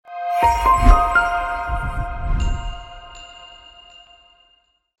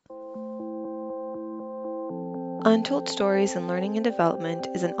Untold Stories in Learning and Development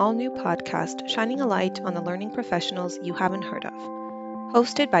is an all-new podcast shining a light on the learning professionals you haven't heard of.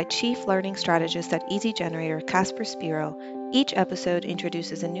 Hosted by Chief Learning Strategist at Easy Generator, Casper Spiro, each episode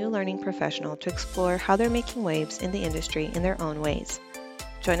introduces a new learning professional to explore how they're making waves in the industry in their own ways.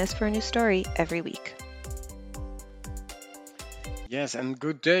 Join us for a new story every week. Yes, and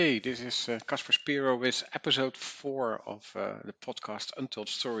good day. This is Casper Spiro with episode 4 of the podcast Untold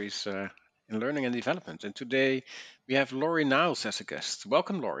Stories in Learning and Development. And today we have Laurie Niles as a guest.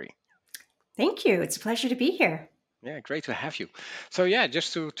 Welcome, Laurie. Thank you. It's a pleasure to be here. Yeah, great to have you. So yeah,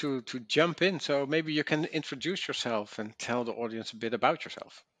 just to jump in, so maybe you can introduce yourself and tell the audience a bit about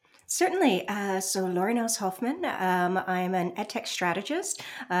yourself. Certainly. So Laurie Niles Hoffman, I'm an EdTech strategist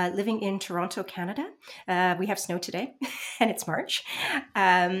living in Toronto, Canada. We have snow today and it's March.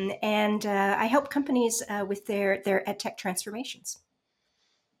 And I help companies with their EdTech transformations.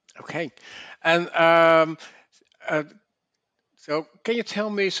 Okay, and uh, so can you tell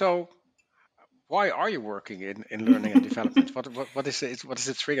me, so why are you working in learning and development? What is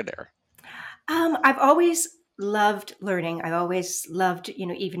the trigger there? I've always loved learning. I've always loved,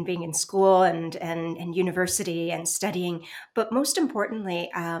 even being in school and university and studying. But most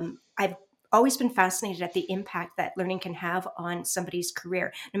importantly, I've always been fascinated at the impact that learning can have on somebody's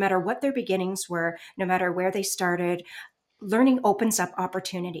career, no matter what their beginnings were, no matter where they started. Learning opens up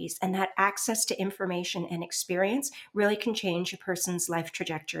opportunities, and that access to information and experience really can change a person's life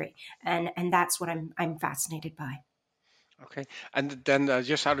trajectory. And that's what I'm fascinated by. Okay, and then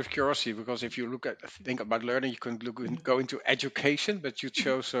just out of curiosity, because if you think about learning, you can go into education, but you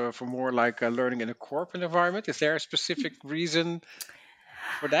chose for more like learning in a corporate environment. Is there a specific reason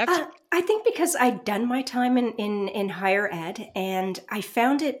for that? I think because I'd done my time in higher ed, and I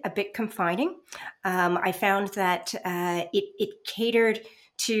found it a bit confining. I found that it catered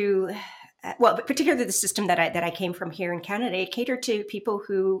to, well, but particularly the system that I came from here in Canada. It catered to people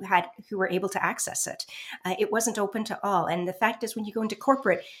who were able to access it. It wasn't open to all. And the fact is, when you go into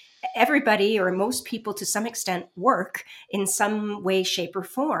corporate, everybody or most people to some extent work in some way, shape, or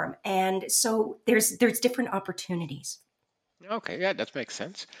form, and so there's different opportunities. Okay, yeah, that makes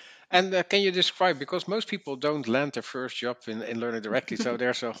sense. And can you describe, because most people don't land their first job in learning directly, so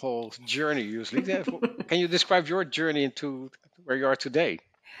there's a whole journey usually. Can you describe your journey into where you are today?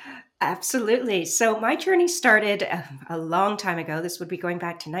 Absolutely. So my journey started a long time ago. This would be going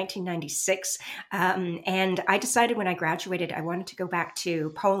back to 1996. And I decided when I graduated, I wanted to go back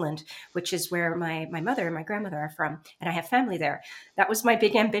to Poland, which is where my mother and my grandmother are from. And I have family there. That was my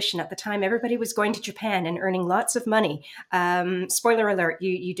big ambition at the time. Everybody was going to Japan and earning lots of money. Spoiler alert,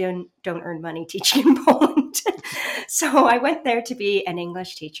 you don't earn money teaching in Poland. So I went there to be an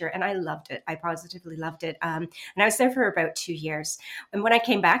English teacher, and I loved it. I positively loved it. And I was there for about 2 years. And when I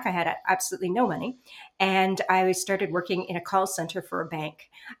came back, I had absolutely no money. And I started working in a call center for a bank,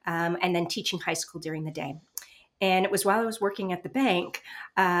 and then teaching high school during the day. And it was while I was working at the bank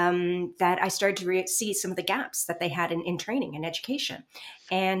that I started to see some of the gaps that they had in training and education.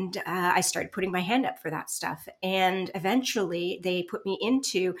 And I started putting my hand up for that stuff. And eventually they put me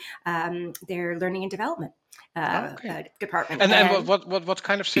into their learning and development department. And what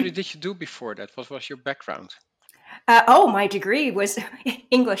kind of study did you do before that? What was your background? My degree was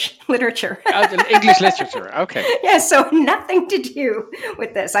English literature. English literature. Okay. Yeah, so nothing to do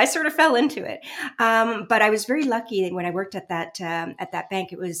with this. I sort of fell into it, but I was very lucky when I worked at that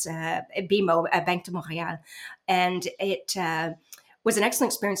bank. It was BMO, Banque de Montréal, and it was an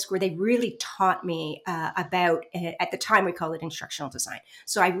excellent experience where they really taught me about, at the time we call it instructional design.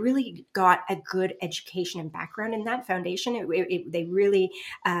 So I really got a good education and background in that foundation. They really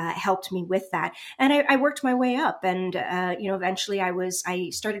helped me with that. And I worked my way up, and eventually I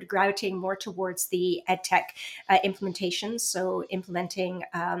started gravitating more towards the EdTech implementations. So implementing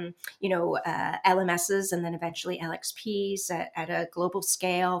LMSs and then eventually LXPs at a global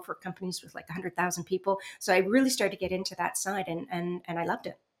scale for companies with like 100,000 people. So I really started to get into that side, and I loved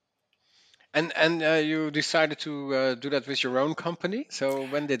it. And you decided to do that with your own company. So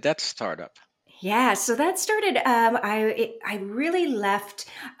when did that start up? Yeah, so that started. I really left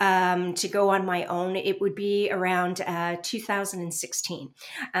to go on my own. It would be around 2016,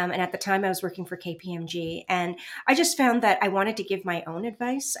 and at the time I was working for KPMG, and I just found that I wanted to give my own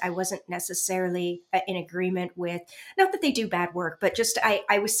advice. I wasn't necessarily in agreement with, not that they do bad work, but just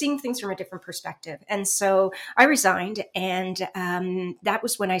I was seeing things from a different perspective, and so I resigned, and that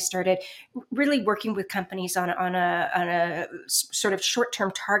was when I started really working with companies on a sort of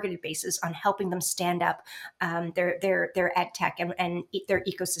short-term targeted basis on helping them stand up their ed tech and their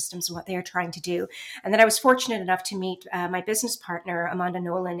ecosystems and what they are trying to do. And then I was fortunate enough to meet my business partner, Amanda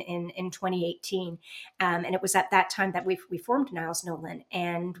Nolan, in 2018. And it was at that time that we formed Niles Nolan.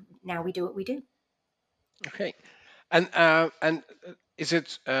 And now we do what we do. Okay. And is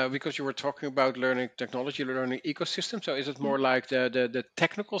it because you were talking about learning technology, learning ecosystem? So is it more like the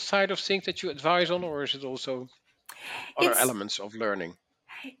technical side of things that you advise on, or is it also other It's elements of learning?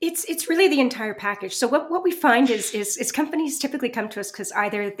 it's really the entire package. So what we find is companies typically come to us because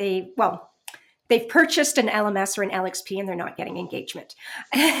either they've purchased an LMS or an LXP and they're not getting engagement.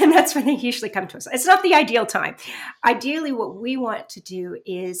 And that's when they usually come to us. It's not the ideal time. Ideally, what we want to do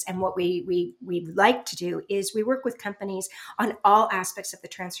is, and what we like to do is we work with companies on all aspects of the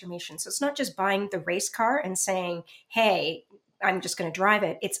transformation. So it's not just buying the race car and saying, hey, I'm just going to drive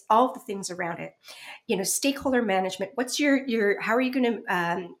it. It's all the things around it. Stakeholder management. How are you going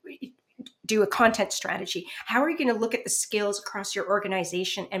to do a content strategy? How are you going to look at the skills across your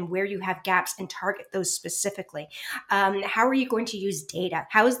organization and where you have gaps and target those specifically? How are you going to use data?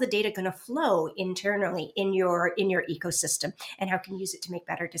 How is the data going to flow internally in your ecosystem? And how can you use it to make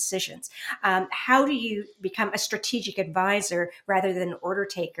better decisions? How do you become a strategic advisor rather than an order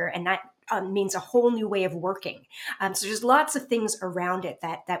taker? And that means a whole new way of working. So there's lots of things around it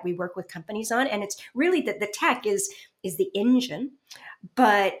that we work with companies on. And it's really that the tech is the engine,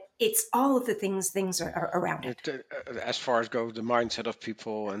 but it's all of the things are around it. As far as goes the mindset of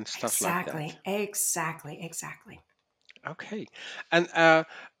people and stuff like that. Exactly. Okay. And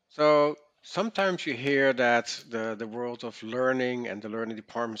so sometimes you hear that the world of learning and the learning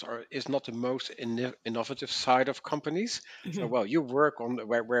departments is not the most innovative side of companies. So, Mm-hmm. well, you work on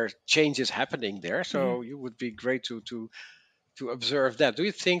where change is happening there. Mm-hmm. So you would be great to observe that. Do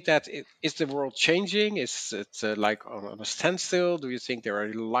you think that is the world changing? Is it like on a standstill? Do you think there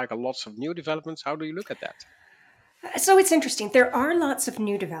are like a lots of new developments? How do you look at that? So it's interesting. There are lots of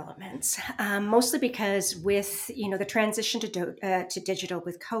new developments, mostly because with the transition to digital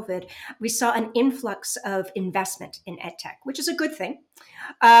with COVID, we saw an influx of investment in edtech, which is a good thing.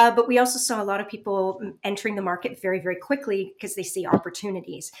 But we also saw a lot of people entering the market very, very quickly because they see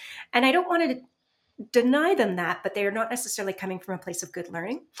opportunities. And I don't want to deny them that, but they're not necessarily coming from a place of good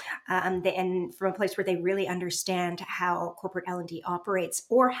learning, and from a place where they really understand how corporate L&D operates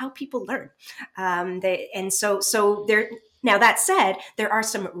or how people learn. So there. Now that said, there are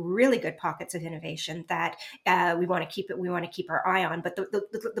some really good pockets of innovation that we want to keep it. We want to keep our eye on, but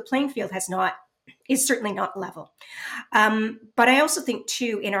the playing field is certainly not level. But I also think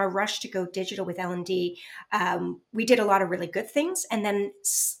too, in our rush to go digital with L&D, we did a lot of really good things, and then.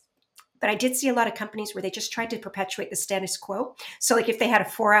 But I did see a lot of companies where they just tried to perpetuate the status quo. So like if they had a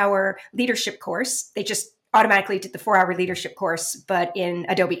 4-hour leadership course, they just automatically did the 4-hour leadership course, but in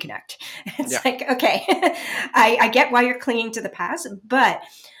Adobe Connect. It's Yeah. like, okay, I get why you're clinging to the past, but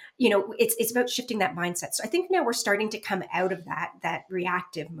it's about shifting that mindset. So I think now we're starting to come out of that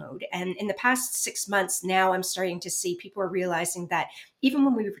reactive mode. And in the past 6 months, now I'm starting to see people are realizing that even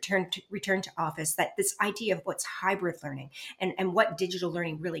when we return to office, that this idea of what's hybrid learning and what digital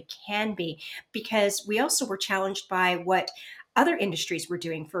learning really can be, because we also were challenged by what other industries were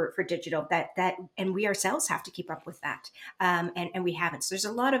doing for digital that and we ourselves have to keep up with that, and we haven't. So there's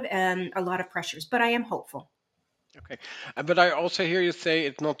a lot of pressures, but I am hopeful. Okay. But I also hear you say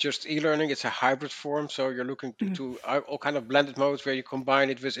it's not just e-learning, it's a hybrid form. So you're looking to all kind of blended modes where you combine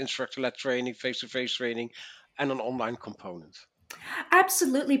it with instructor-led training, face-to-face training, and an online component.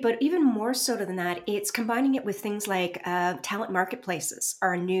 Absolutely, but even more so than that, it's combining it with things like talent marketplaces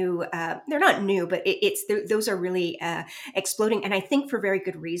are new. They're not new, but those are really exploding, and I think for very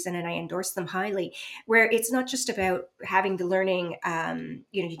good reason. And I endorse them highly. Where it's not just about having the learning,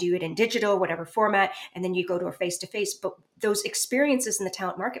 you do it in digital, whatever format, and then you go to a face to face, but those experiences in the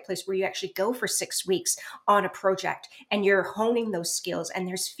talent marketplace where you actually go for 6 weeks on a project and you're honing those skills, and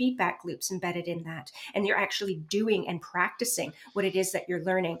there's feedback loops embedded in that, and you're actually doing and practicing what it is that you're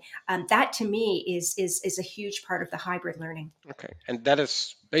learning. That to me is a huge part of the hybrid learning. Okay. And that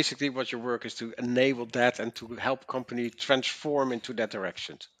is basically what your work is, to enable that and to help company transform into that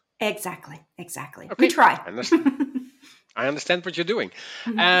direction. Exactly. We Okay. try. I understand what you're doing.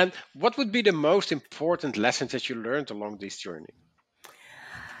 And what would be the most important lessons that you learned along this journey?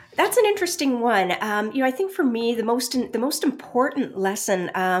 That's an interesting one. I think for me, the most important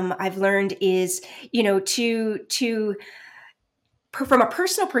lesson I've learned is, to from a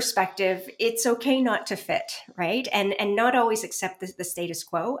personal perspective, it's okay not to fit, right? And not always accept the status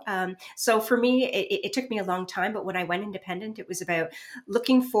quo. So for me, it took me a long time, but when I went independent, it was about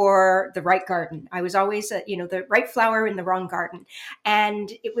looking for the right garden. I was always, the right flower in the wrong garden,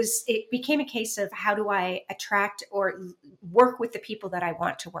 and it became a case of how do I attract or work with the people that I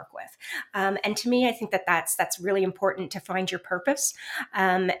want to work with. And to me, I think that's really important to find your purpose.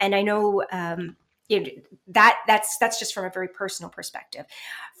 And I know. That's just from a very personal perspective.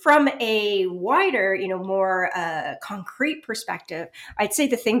 From a wider, more concrete perspective, I'd say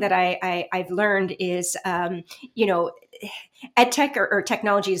the thing that I've learned is, you know, EdTech or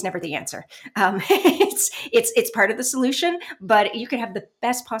technology is never the answer. It's part of the solution, but you could have the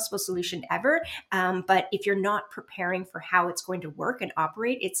best possible solution ever. But if you're not preparing for how it's going to work and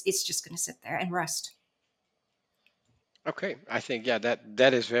operate, it's just going to sit there and rust. Okay, I think yeah,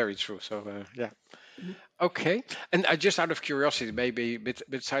 that is very true. So yeah. Okay, and just out of curiosity, maybe a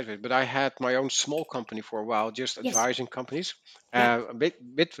bit sideways, but I had my own small company for a while, just Yes. advising companies, Yeah. a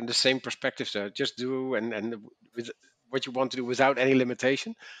bit from the same perspective. So just do and with what you want to do without any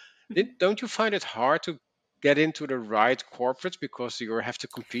limitation. Don't you find it hard to get into the right corporates because you have to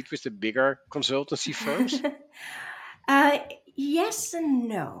compete with the bigger consultancy firms? Uh, yes and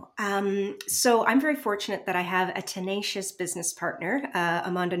no. So I'm very fortunate that I have a tenacious business partner,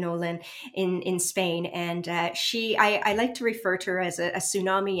 Amanda Nolan, in Spain, and I like to refer to her as a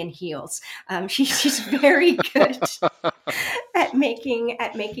tsunami in heels. She's very good at making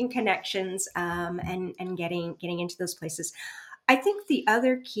connections, and getting into those places. I think the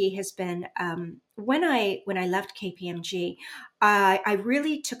other key has been, when I left KPMG, I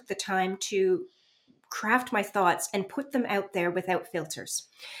really took the time to craft my thoughts and put them out there without filters.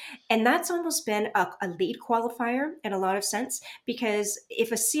 And that's almost been a lead qualifier in a lot of sense, because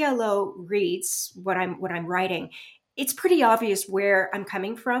if a CLO reads what I'm writing, it's pretty obvious where I'm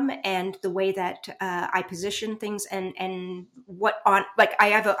coming from and the way that I position things, and what on like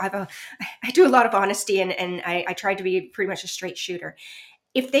I do a lot of honesty, and I try to be pretty much a straight shooter.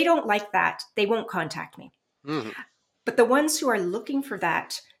 If they don't like that, they won't contact me. Mhm. But the ones who are looking for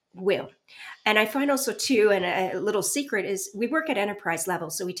that will. And I find also too, and a little secret is, we work at enterprise level.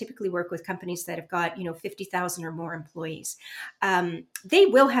 So we typically work with companies that have got, 50,000 or more employees. They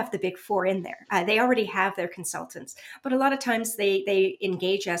will have the big four in there. They already have their consultants, but a lot of times they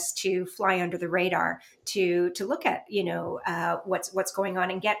engage us to fly under the radar, to look at, what's going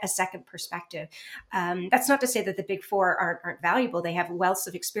on and get a second perspective. That's not to say that the big four aren't valuable. They have wealths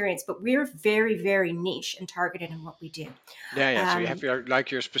of experience, but we're very, very niche and targeted in what we do. Yeah. So you have Um,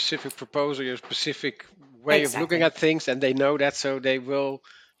 your specific proposal, your specific way of looking exactly. at things, and they know that, so they will.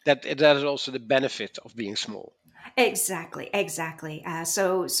 That is also the benefit of being small. Exactly.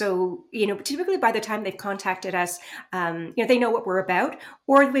 So typically by the time they've contacted us, they know what we're about,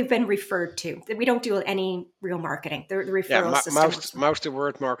 or we've been referred to. We don't do any real marketing. The Yeah, referral system most works well. most the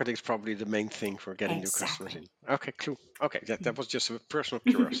word marketing is probably the main thing for getting new customers Exactly. in. Okay, cool. Okay, that was just a personal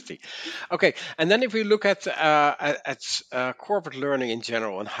Mhm. curiosity. Okay, and then if we look at corporate learning in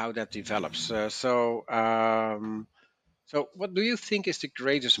general and how that develops, so what do you think is the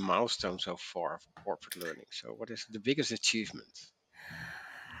greatest milestone so far of corporate learning? So what is the biggest achievement?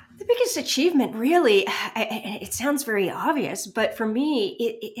 The biggest achievement, really, it sounds very obvious, but for me,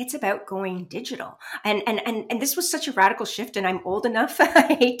 it's about going digital. And this was such a radical shift, and I'm old enough,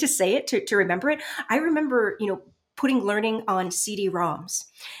 I hate to say it, to remember it. I remember, putting learning on CD-ROMs.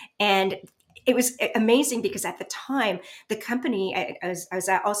 And it was amazing because at the time, the company, I was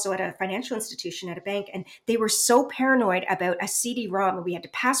also at a financial institution at a bank, and they were so paranoid about a CD-ROM, and we had to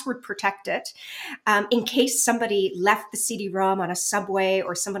password protect it, in case somebody left the CD-ROM on a subway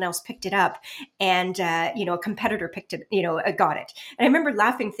or someone else picked it up, and a competitor picked it, got it. And I remember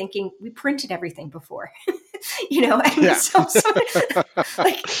laughing, thinking we printed everything before, and Yeah. so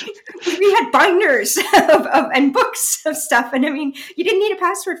like we had binders and books of stuff, and I mean, you didn't need a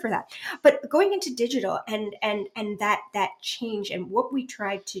password for that. But going into digital, and that change, and what we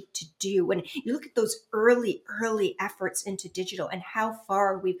tried to do, when you look at those early efforts into digital and how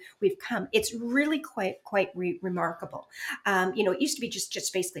far we've come, it's really quite remarkable. It used to be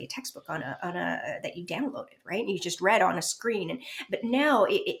just basically a textbook on a that you downloaded, right, and you just read on a screen. But now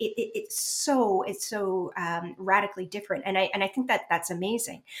it's so radically different, and I think that that's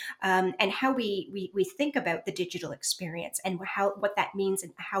amazing. And how we think about the digital experience, and what that means,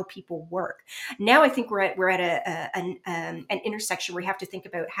 and how people work. Now I think we're at an intersection where we have to think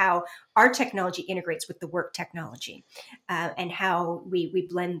about how our technology integrates with the work technology, and how we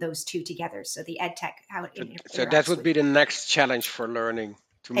blend those two together. So the ed tech, how it So, so that interacts would with. be the next challenge for learning.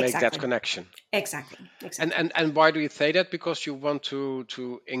 to make that Exactly. connection. Exactly. And, Exactly. and why do you say that? Because you want to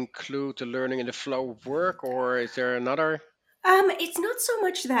include the learning in the flow of work, or is there another? It's not so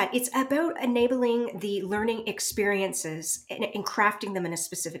much that. It's about enabling the learning experiences and crafting them in a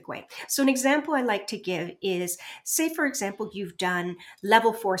specific way. So, an example I like to give is, say, for example, you've done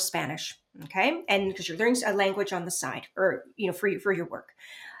level 4 Spanish, okay, and because you're learning a language on the side, or for your work.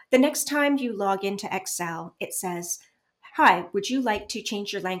 The next time you log into Excel, it says, "Hi, would you like to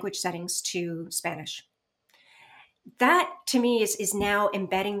change your language settings to Spanish?" That to me is now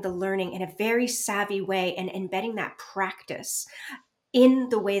embedding the learning in a very savvy way and embedding that practice in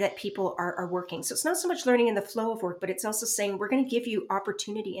the way that people are working. So it's not so much learning in the flow of work, but it's also saying we're going to give you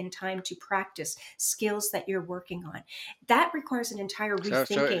opportunity and time to practice skills that you're working on. That requires an entire So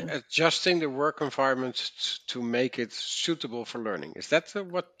rethinking. adjusting the work environment to make it suitable for learning. Is that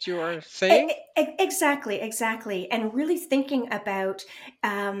what you are E- saying? Exactly, and really thinking about,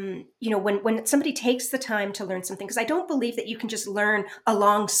 when somebody takes the time to learn something, because I don't believe that you can just learn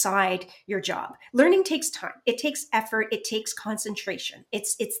alongside your job. Learning takes time, it takes effort, it takes concentration.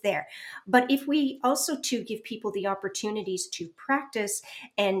 It's there, but if we also to give people the opportunities to practice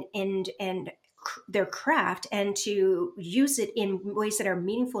and their craft and to use it in ways that are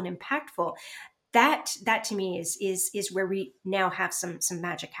meaningful and impactful, that to me is where we now have some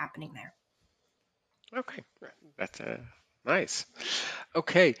magic happening there. Okay, that's nice.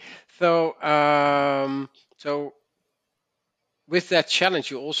 Okay, so so with that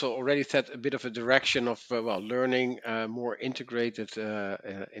challenge, you also already set a bit of a direction of learning more integrated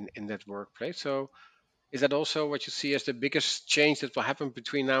in that workplace. So is that also what you see as the biggest change that will happen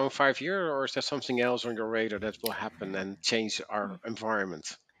between now and 5 years, or is there something else on your radar that will happen and change our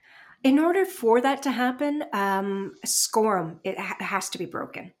environment? In order for that to happen, SCORM has to be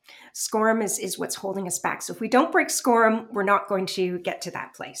broken. SCORM is what's holding us back. So if we don't break SCORM, we're not going to get to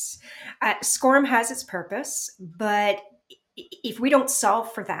that place. SCORM has its purpose, but if we don't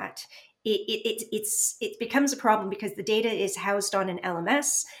solve for that, it becomes a problem because the data is housed on an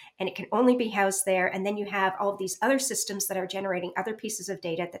LMS and it can only be housed there. And then you have all of these other systems that are generating other pieces of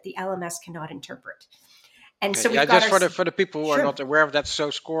data that the LMS cannot interpret. And so Okay, yeah, we've got just our. for the people who are Sure. not aware of that, so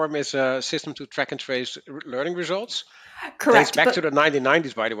SCORM is a system to track and trace learning results. It dates Correct. back to But the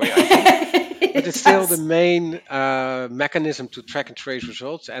 1990s, by the way, I think. But it it's still the does. main mechanism to track and trace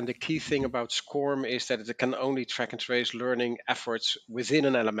results. And the key thing about SCORM is that it can only track and trace learning efforts within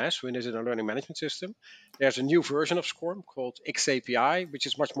an LMS, within a learning management system. There's a new version of SCORM called XAPI, which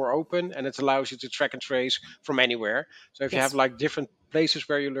is much more open and it allows you to track and trace from anywhere. So if you have Yes, like different places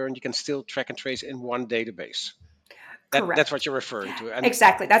where you learn, you can still track and trace in one database. That's what correct. you're referring to. And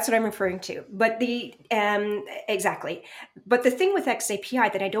Exactly. That's what I'm referring to. But exactly. But the thing with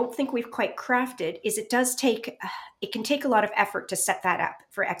XAPI that I don't think we've quite crafted is it can take a lot of effort to set that up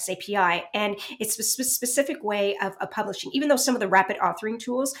for XAPI, and it's a specific way of publishing. Even though some of the rapid authoring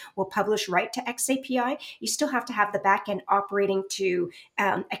tools will publish right to XAPI, you still have to have the backend operating to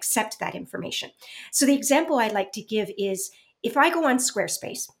accept that information. So the example I like to give is if I go on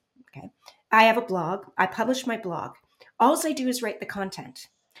Squarespace, okay, I have a blog, I publish my blog. All I do is write the content.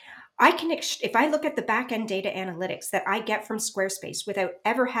 If I look at the back end data analytics that I get from Squarespace without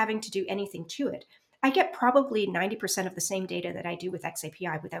ever having to do anything to it, I get probably 90% of the same data that I do with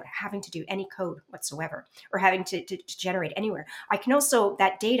XAPI without having to do any code whatsoever or having to generate anywhere. I can also,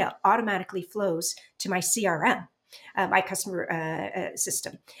 that data automatically flows to my CRM, my customer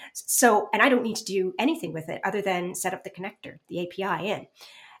system. So, and I don't need to do anything with it other than set up the connector, the API in.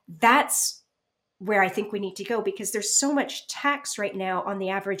 That's where I think we need to go because there's so much tax right now on the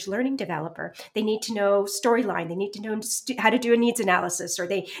average learning developer. They need to know storyline. They need to know how to do a needs analysis, or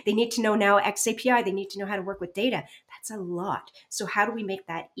they need to know now XAPI. They need to know how to work with data. That's a lot. So how do we make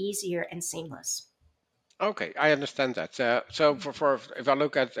that easier and seamless? okay, I understand that. So for if I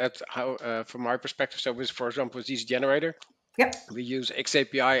look at how from my perspective, so with for example with this generator, Yep. we use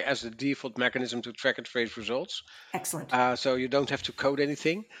XAPI as the default mechanism to track and trace results. Excellent. So you don't have to code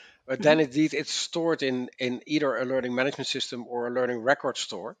anything. But then Hmm. indeed it's stored in either a learning management system or a learning record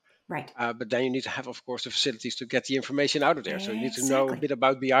store. Right. But then you need to have, of course, the facilities to get the information out of there. So you need to know a Exactly. bit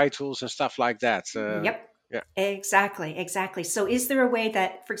about BI tools and stuff like that. Yep. Yeah. Exactly. So, is there a way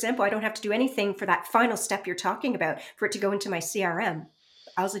that, for example, I don't have to do anything for that final step you're talking about for it to go into my CRM?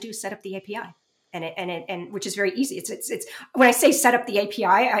 All I do is set up the API, and which is very easy. It's when I say set up the API,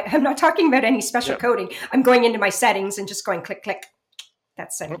 I'm not talking about any special Yeah. coding. I'm going into my settings and just going click click.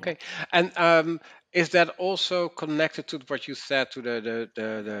 That's setting it Okay. up. And Is that also connected to what you said to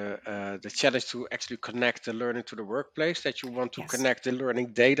the challenge to actually connect the learning to the workplace? That you want to Yes. connect the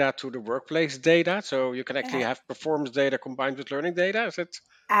learning data to the workplace data, so you can actually Uh, have performance data combined with learning data. Is it?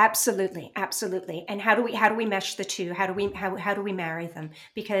 Absolutely, absolutely. And how do we mesh the two? How do we marry them?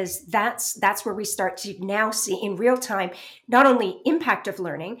 Because that's where we start to now see in real time not only impact of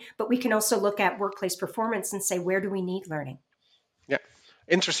learning, but we can also look at workplace performance and say where do we need learning? Yeah.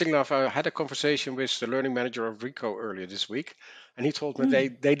 Interesting enough, I had a conversation with the learning manager of Rico earlier this week, and he told me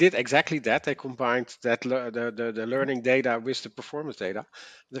Mm, they did exactly that. They combined the learning data with the performance data.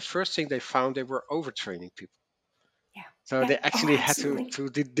 The first thing they found, they were overtraining people. yeah, So yeah. they Oh, actually had absolutely.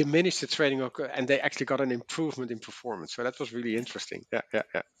 to diminish the training, and they actually got an improvement in performance. So that was really interesting. Yeah, yeah,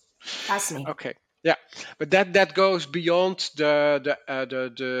 yeah. Fascinating. Okay. Yeah, but that goes beyond the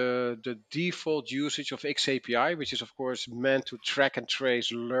default usage of XAPI, which is of course meant to track and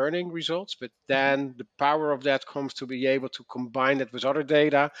trace learning results. But Mhm. then the power of that comes to be able to combine it with other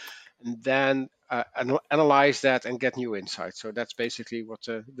data, and then analyze that and get new insights. So that's basically what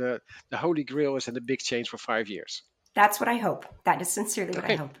the holy grail is, and the big change for 5 years. That's what I hope. That is sincerely what I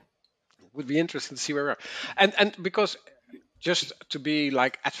Okay, hope. would be interesting to see where we are, and because just to be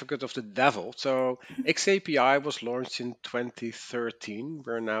like advocate of the devil, so XAPI was launched in 2013.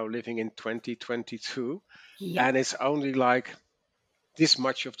 We're now living in 2022, Yep. and it's only like this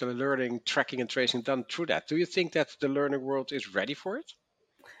much of the learning tracking and tracing done through that. Do you think that the learning world is ready for it?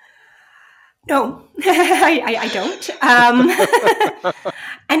 No, I don't.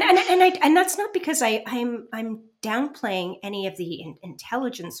 And that's not because I'm downplaying any of the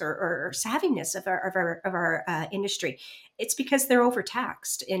intelligence or savviness of our industry. It's because they're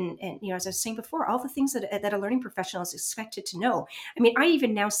overtaxed. And as I was saying before, all the things that a learning professional is expected to know. I mean, I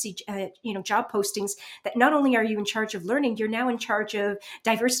even now see job postings that not only are you in charge of learning, you're now in charge of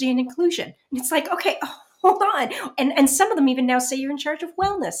diversity and inclusion. And it's like, okay, hold on. And some of them even now say you're in charge of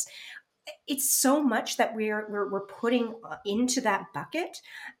wellness. It's so much that we're putting into that bucket,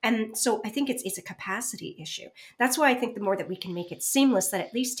 and so I think it's a capacity issue. That's why I think the more that we can make it seamless, that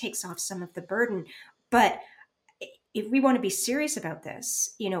at least takes off some of the burden. But if we want to be serious about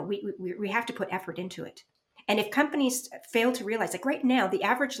this, we have to put effort into it. And if companies fail to realize, like right now, the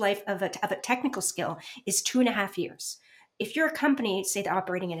average life of a technical skill is 2.5 years. If you're a company, say, that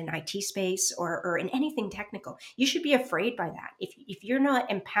operating in an IT space or in anything technical, you should be afraid by that. If you're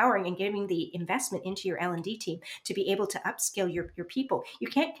not empowering and giving the investment into your L&D team to be able to upskill your people, you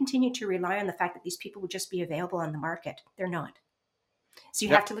can't continue to rely on the fact that these people would just be available on the market. They're not. So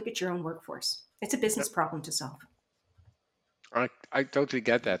you Yeah, have to look at your own workforce. It's a business problem to solve. I totally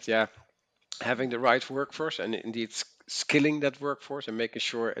get that. Yeah, having the right workforce and indeed skilling that workforce and making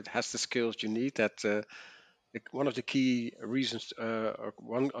sure it has the skills you need. That one of the key reasons, or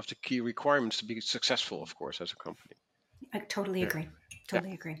one of the key requirements to be successful, of course, as a company. I totally Yeah. agree. Yeah.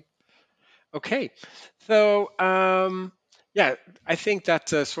 Totally agree. Okay. So, yeah, I think that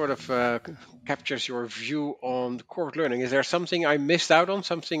sort of captures your view on corporate learning. Is there something I missed out on?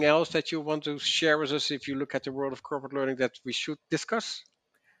 Something else that you want to share with us if you look at the world of corporate learning that we should discuss?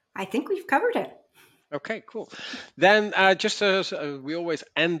 I think we've covered it. Okay, cool. Then, just as we always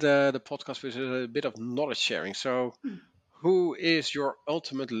end the podcast with a bit of knowledge sharing. So, Hmm. who is your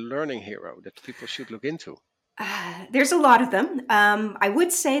ultimate learning hero that people should look into? There's a lot of them. I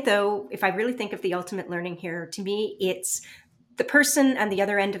would say, though, if I really think of the ultimate learning here, to me, it's the person on the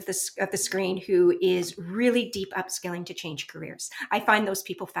other end of the screen who is really deep upskilling to change careers. I find those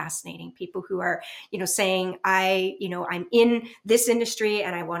people fascinating. People who are, saying, I'm in this industry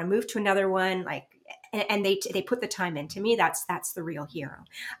and I want to move to another one. Like, and they put the time in. To me, that's the real hero.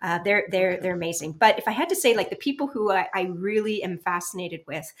 Okay. They're amazing. But if I had to say, like, the people who I really am fascinated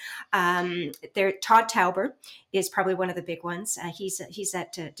with, they're Todd Tauber is probably one of the big ones. He's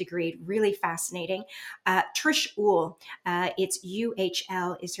at Degree, really fascinating. Trish Uhl, it's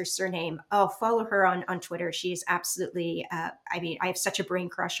UHL is her surname. Oh, follow her on Twitter. She is absolutely, I mean, I have such a brain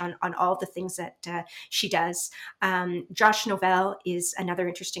crush on all the things that she does. Josh Novell is another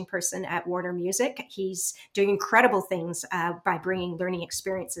interesting person at Warner Music. He's doing incredible things by bringing learning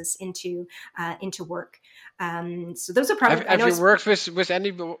experiences into work. So those are Have probably, I Have know you it's worked with any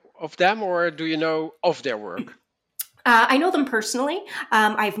of them, or do you know of their work? I know them personally.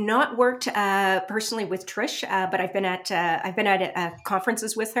 I've not worked personally with Trish, but I've been at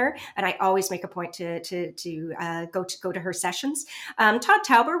conferences with her, and I always make a point to go to her sessions. Todd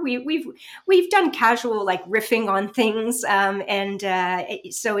Tauber, we've done casual like riffing on things,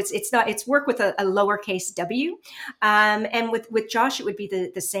 so it's work with a lowercase w, and with Josh it would be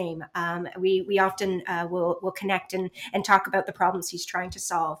the same. We often will connect and talk about the problems he's trying to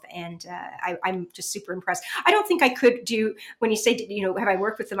solve, and I'm just super impressed. I don't think I could do, when you say, have I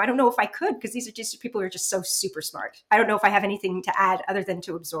worked with them? I don't know if I could, because these are just people who are just so super smart. I don't know if I have anything to add other than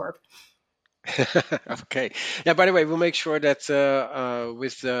to absorb. Okay. Yeah, by the way, we'll make sure that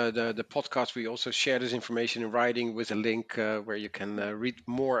with the podcast, we also share this information in writing with a link where you can read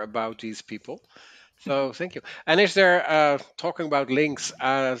more about these people. So thank you. And is there, talking about links,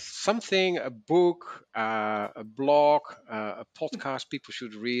 something, a book, a blog, a podcast people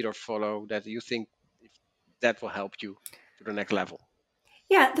should read or follow that you think that will help you to the next level?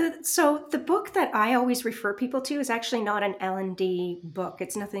 Yeah, so the book that I always refer people to is actually not an L&D book.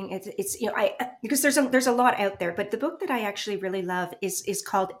 It's nothing. It's I because there's a lot out there, but the book that I actually really love is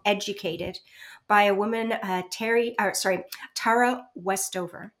called Educated, by a woman, Tara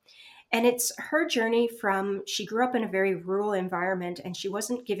Westover. And it's her journey from, she grew up in a very rural environment and she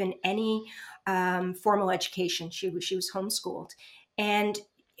wasn't given any formal education. She was homeschooled. And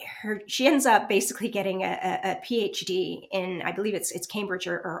she ends up basically getting a PhD in, I believe it's Cambridge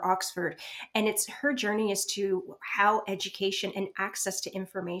or Oxford. And it's her journey as to how education and access to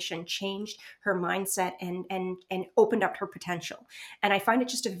information changed her mindset and opened up her potential. And I find it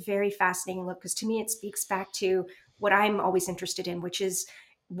just a very fascinating look, because to me, it speaks back to what I'm always interested in, which is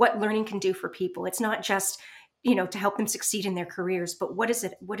what learning can do for people. It's not just, to help them succeed in their careers, but what does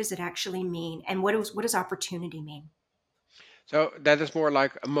it actually mean? And what does opportunity mean? So that is more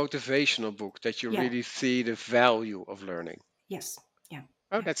like a motivational book that you Yeah. really see the value of learning. Yes. Yeah.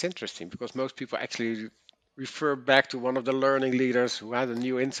 Oh, Yeah. that's interesting because most people actually refer back to one of the learning leaders who had a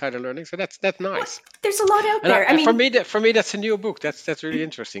new insider learning. So that's Well, nice. there's a lot out And there. I for mean, me, for me, that's a new book. That's really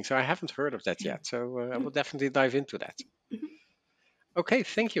interesting. So I haven't heard of that yet. So I will definitely dive into that. mhm. Okay,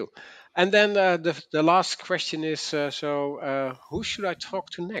 thank you. And then the last question is: who should I talk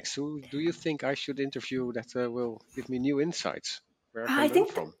to next? Who do you think I should interview that will give me new insights where I I can learn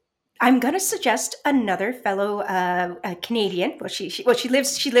think from? I'm going to suggest another fellow Canadian. Well, she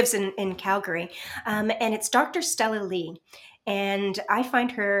lives in Calgary, and it's Dr. Stella Lee. And I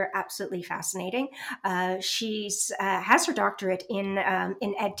find her absolutely fascinating. She's has her doctorate in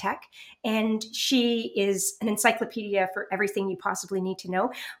EdTech, and she is an encyclopedia for everything you possibly need to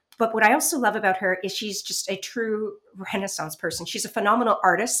know. But what I also love about her is she's just a true Renaissance person. She's a phenomenal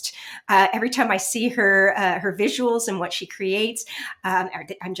artist. Every time I see her visuals and what she creates,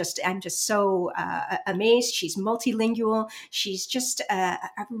 I'm just so amazed. She's multilingual. She's just a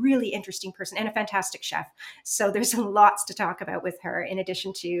really interesting person and a fantastic chef. So there's lots to talk about with her, in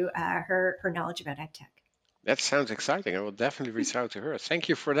addition to her knowledge about EdTech. That sounds exciting. I will definitely reach out to her. Thank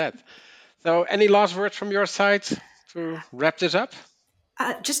you for that. So, any last words from your side to wrap this up?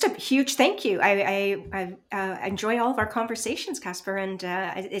 Just a huge thank you. I enjoy all of our conversations, Casper, and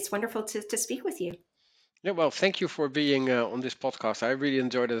it's wonderful to speak with you. Yeah, well, thank you for being on this podcast. I really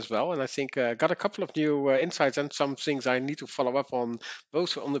enjoyed it as well. And I think I got a couple of new insights and some things I need to follow up on,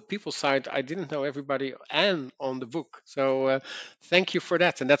 both on the people side. I didn't know everybody and on the book. So thank you for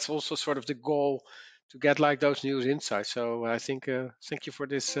that. And that's also sort of the goal to get like those new insights. So I think thank you for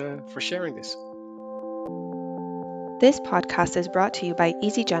this, for sharing this. This podcast is brought to you by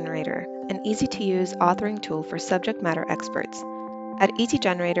Easy Generator, an easy-to-use authoring tool for subject matter experts. At Easy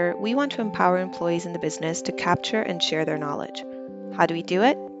Generator, we want to empower employees in the business to capture and share their knowledge. How do we do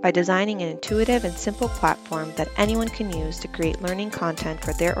it? By designing an intuitive and simple platform that anyone can use to create learning content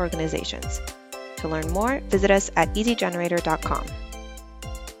for their organizations. To learn more, visit us at easygenerator.com.